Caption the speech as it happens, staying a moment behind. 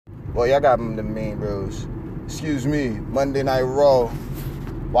Well, y'all got the main rules. Excuse me, Monday Night Raw.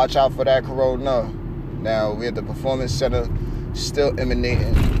 Watch out for that corona. Now, we're at the Performance Center, still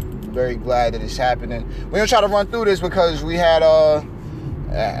emanating. Very glad that it's happening. We're going to try to run through this because we had the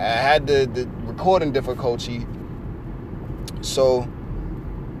recording difficulty. So,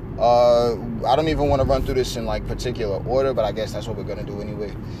 I don't even want to run through this in, like, particular order, but I guess that's what we're going to do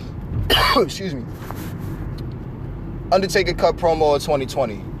anyway. Excuse me. Undertaker cut promo of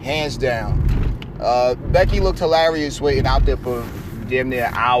 2020. Hands down. Becky looked hilarious waiting out there for damn near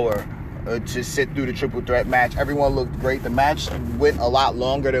an hour to sit through the triple threat match. Everyone looked great. The match went a lot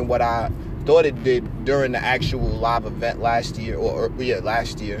longer than what I thought it did during the actual live event last year.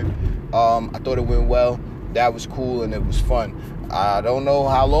 Last year. I thought it went well. That was cool and it was fun. I don't know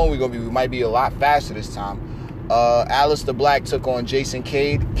how long we're going to be. We might be a lot faster this time. Aleister Black took on Jason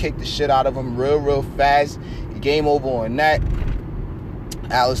Cade. Kicked the shit out of him real fast. Game over on that.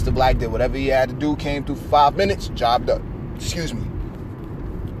 Aleister Black did whatever he had to do. Came through for 5 minutes. Job done. Excuse me.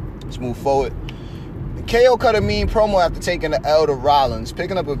 Let's move forward. KO cut a mean promo after taking the L to Rollins,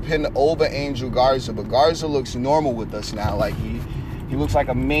 picking up a pin over Angel Garza, but Garza looks normal with us now. Like he looks like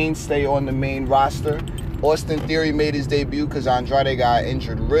a mainstay on the main roster. Austin Theory made his debut because Andrade got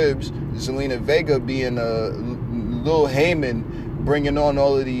injured ribs. Zelina Vega being a Lil Heyman, bringing on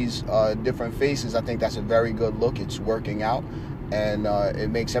all of these different faces. I think that's a very good look. It's working out, and it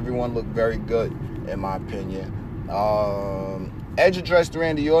makes everyone look very good, in my opinion. Edge addressed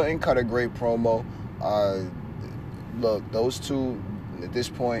Randy Orton, cut a great promo. Look, those two, at this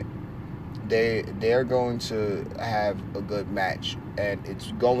point, they're going to have a good match, and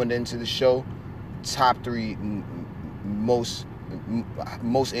it's going into the show top 3 most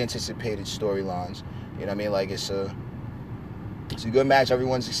anticipated storylines. You know what I mean? Like, it's a good match.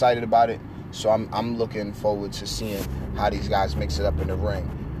 Everyone's excited about it. So I'm looking forward to seeing how these guys mix it up in the ring.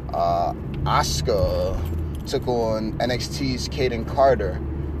 Asuka took on NXT's Kaden Carter.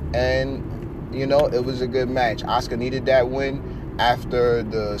 And, you know, it was a good match. Asuka needed that win after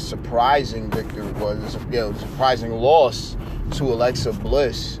the surprising surprising loss to Alexa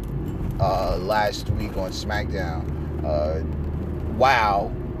Bliss last week on SmackDown.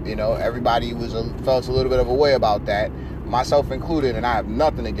 Wow. You know, everybody felt a little bit of a way about that, myself included, and I have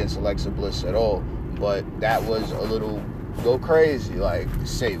nothing against Alexa Bliss at all, but that was a little go crazy. Like,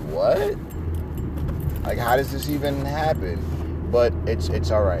 say what? Like, how does this even happen? But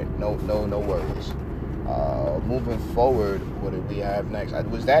it's all right. No worries. Moving forward, what did we have next?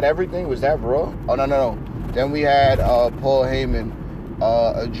 Was that everything? Was that Raw? Oh, no. Then we had Paul Heyman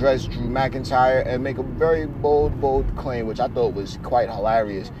address Drew McIntyre and make a very bold claim, which I thought was quite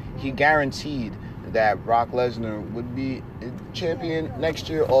hilarious. He guaranteed that Brock Lesnar would be champion next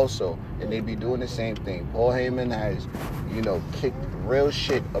year also, and they'd be doing the same thing. Paul Heyman has, kicked real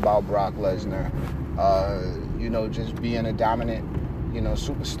shit about Brock Lesnar, just being a dominant,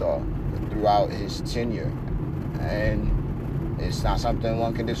 superstar throughout his tenure, and it's not something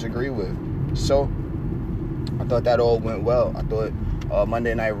one can disagree with. So I thought that all went well. I thought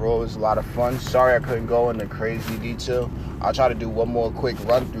Monday Night Raw was a lot of fun. Sorry I couldn't go into crazy detail. I'll try to do one more quick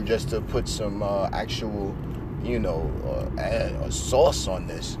run through just to put some actual, sauce on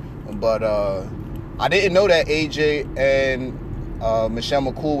this. But I didn't know that AJ and Michelle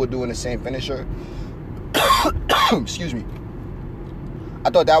McCool were doing the same finisher. Excuse me. I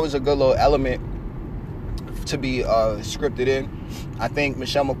thought that was a good little element to be scripted in. I think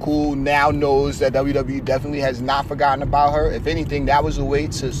Michelle McCool now knows that WWE definitely has not forgotten about her. If anything, that was a way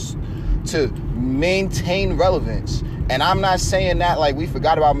to maintain relevance. And I'm not saying that like we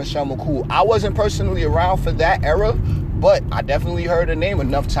forgot about Michelle McCool. I wasn't personally around for that era, but I definitely heard her name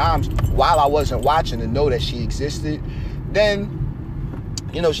enough times while I wasn't watching to know that she existed. Then,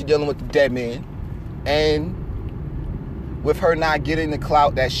 she's dealing with the dead man. And with her not getting the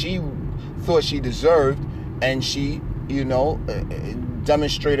clout that she thought she deserved, and she,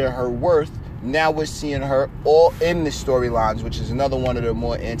 demonstrated her worth, now we're seeing her all in the storylines, which is another one of the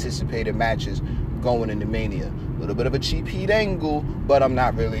more anticipated matches going into Mania. A little bit of a cheap heat angle, but I'm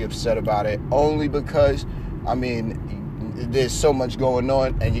not really upset about it, only because, there's so much going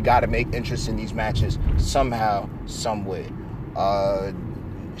on, and you got to make interest in these matches somehow, some way.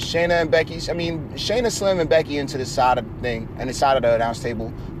 Shayna slamming Becky into the side of the thing, and the side of the announce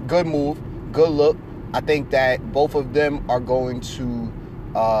table. Good move, good look. I think that both of them are going to,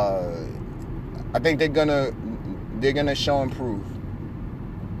 I think they're gonna show improve.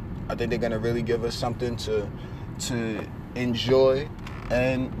 I think they're gonna really give us something to enjoy.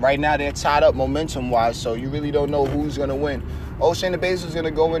 And right now they're tied up momentum-wise, so you really don't know who's gonna win. Oh, Shayna Baszler's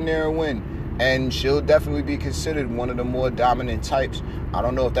gonna go in there and win. and she'll definitely be considered one of the more dominant types. I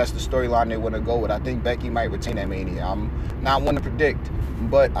don't know if that's the storyline they want to go with. I think Becky might retain that Mania. I'm not one to predict,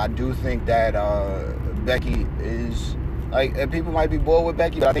 but I do think that Becky is and people might be bored with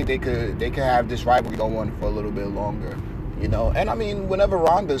Becky, but I think they could have this rivalry go on for a little bit longer, And I mean, whenever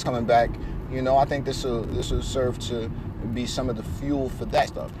Ronda's coming back, I think this will serve to be some of the fuel for that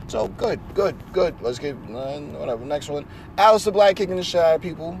stuff. So good. Let's get whatever next one. Aleister Black kicking the shit out of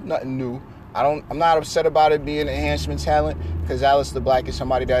people. Nothing new. I'm not upset about it being enhancement talent, because Aleister Black is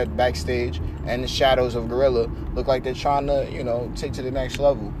somebody that backstage and the shadows of Gorilla look like they're trying to take to the next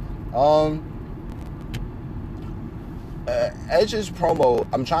level. Edge's promo,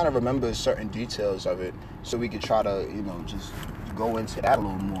 I'm trying to remember certain details of it so we could try to just go into that a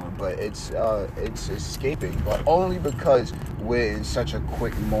little more, but it's escaping, but only because we're in such a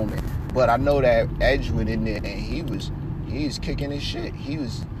quick moment. But I know that Edge went in there and he's kicking his shit. He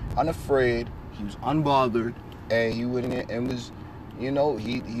was unafraid, he was unbothered, and he went in there and was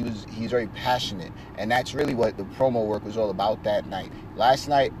he's very passionate, and that's really what the promo work was all about that night. Last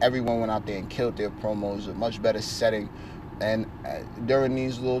night everyone went out there and killed their promos, a much better setting, and during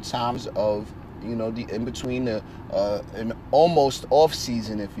these little times of the in between an almost off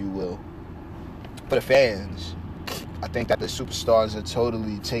season, if you will, for the fans, I think that the superstars are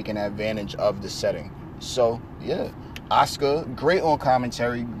totally taking advantage of the setting. So yeah, Asuka, great on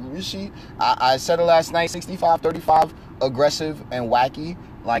commentary. I said it last night, 65-35, aggressive and wacky.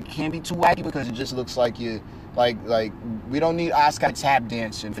 Can't be too wacky because it just looks like you like we don't need Asuka tap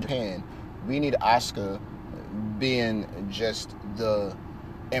dancing for Japan. We need Asuka being just the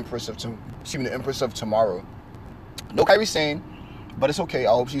Empress of Tomorrow. No Kairi Sane, but it's okay.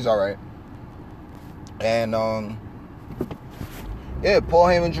 I hope she's alright. And Paul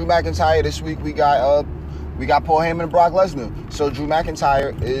Heyman, Drew McIntyre. This week we got Paul Heyman and Brock Lesnar. So Drew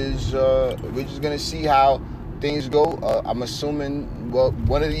McIntyre is we're just gonna see how things go. I'm assuming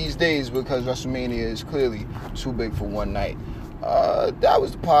one of these days, because WrestleMania is clearly too big for one night. That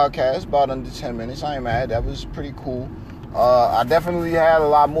was the podcast, about under 10 minutes. I ain't mad. That was pretty cool. I definitely had a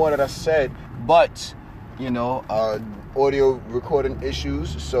lot more that I said, but audio recording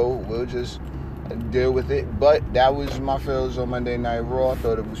issues, so we'll just deal with it. But that was my feels on Monday Night Raw. I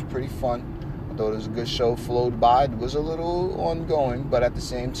thought it was pretty fun. I thought it was a good show, flowed by. It was a little ongoing, but at the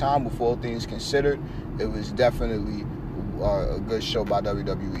same time, with all things considered, it was definitely a good show by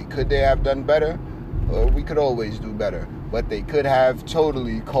WWE. Could they have done better? We could always do better, but they could have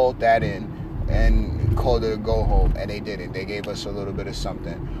totally called that in and called it a go home, and they didn't. They gave us a little bit of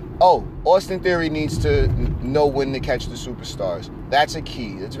something. Oh, Austin Theory needs to know when to catch the superstars. That's a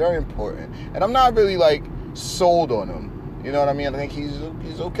key. It's very important. And I'm not really sold on him. You know what I mean? I think he's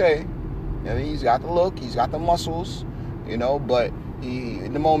okay. He's got the look, he's got the muscles, but he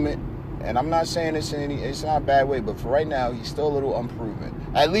in the moment, and I'm not saying it's not a bad way, but for right now, he's still a little unproven.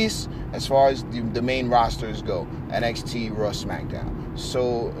 At least as far as the main rosters go, NXT, Raw, SmackDown.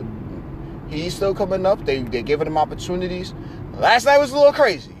 So he's still coming up. They're giving him opportunities. Last night was a little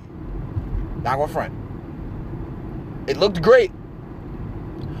crazy. Not gonna front. It looked great,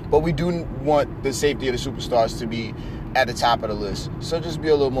 but we do want the safety of the superstars to be at the top of the list. So just be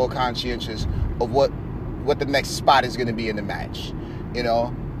a little more conscientious of what the next spot is going to be in the match.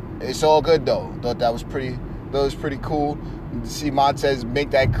 It's all good though. Thought that was pretty cool to see Montez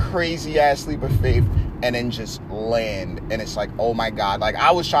make that crazy ass leap of faith and then just land. And it's like, oh my God.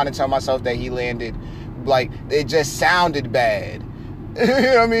 I was trying to tell myself that he landed it just sounded bad. You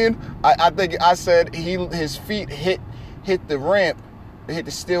know what I mean? I think I said his feet hit the ramp, hit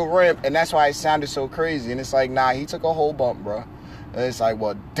the steel ramp, and that's why it sounded so crazy. And it's like, nah, he took a whole bump, bro. And it's like,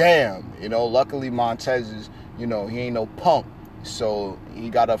 well, damn. Luckily Montez is, he ain't no punk, so he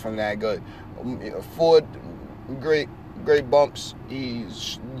got up from that good. Ford, great bumps.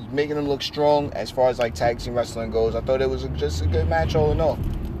 He's making him look strong as far as tag team wrestling goes. I thought it was just a good match all in all.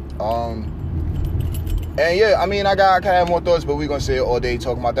 And yeah, I mean, I can have more thoughts, but we're going to say it all day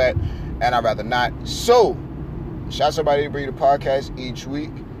talking about that, and I'd rather not. So, shout out to everybody who bring the podcast each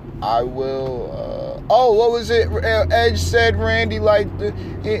week. I will, what was it? Edge said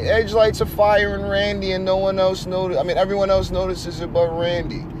Edge lights a fire in Randy and no one else noticed. I mean, everyone else notices it but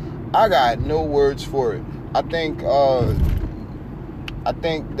Randy. I got no words for it. I think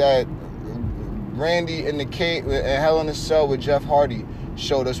that Randy in the cave and Hell in a Cell with Jeff Hardy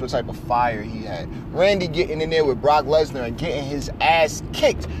showed us what type of fire he had. Randy getting in there with Brock Lesnar and getting his ass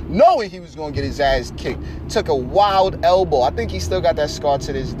kicked, knowing he was going to get his ass kicked. Took a wild elbow. I think he still got that scar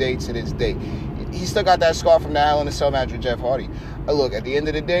to this day. He still got that scar from the Hell in a Cell match with Jeff Hardy. Look, at the end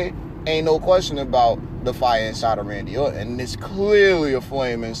of the day, ain't no question about the fire inside of Randy Orton, and it's clearly a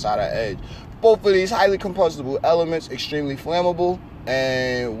flame inside of Edge. Both of these highly combustible elements, extremely flammable.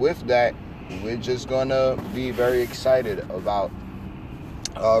 And with that, we're just going to be very excited about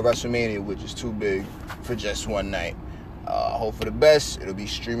WrestleMania, which is too big for just one night. Hope for the best. It'll be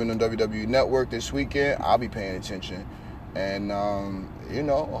streaming on WWE Network this weekend. I'll be paying attention. And,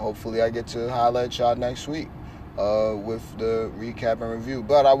 hopefully I get to holler at y'all next week with the recap and review.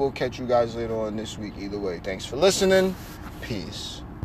 But I will catch you guys later on this week either way. Thanks for listening. Peace.